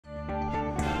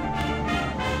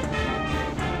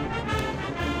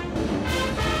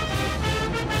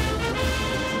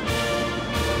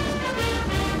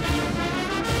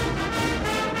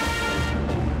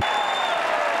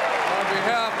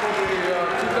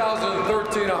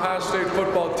the Ohio State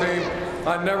football team.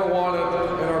 I never wanted,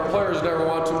 and our players never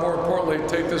want to, more importantly,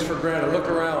 take this for granted. Look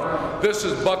around. This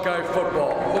is Buckeye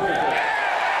football. Look at this.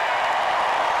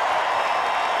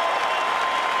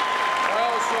 I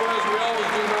also, as we always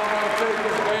do, know how to take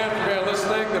this band for granted. Let's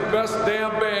thank the best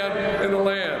damn band in the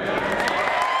land.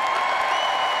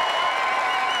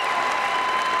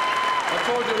 I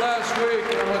told you last week,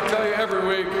 and I'm going to tell you every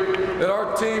week, that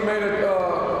our team made a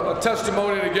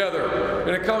testimony together,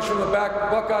 and it comes from the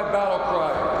Buckeye battle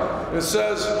cry. It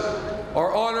says,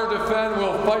 "Our honor, defend,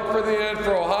 we'll fight for the end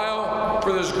for Ohio,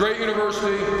 for this great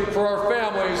university, for our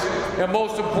families, and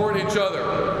most important, each other."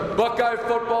 Buckeye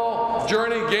football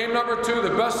journey, game number 2.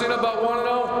 The best thing about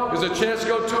 1-0 is a chance to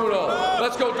go 2-0.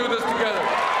 Let's go do this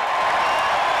together.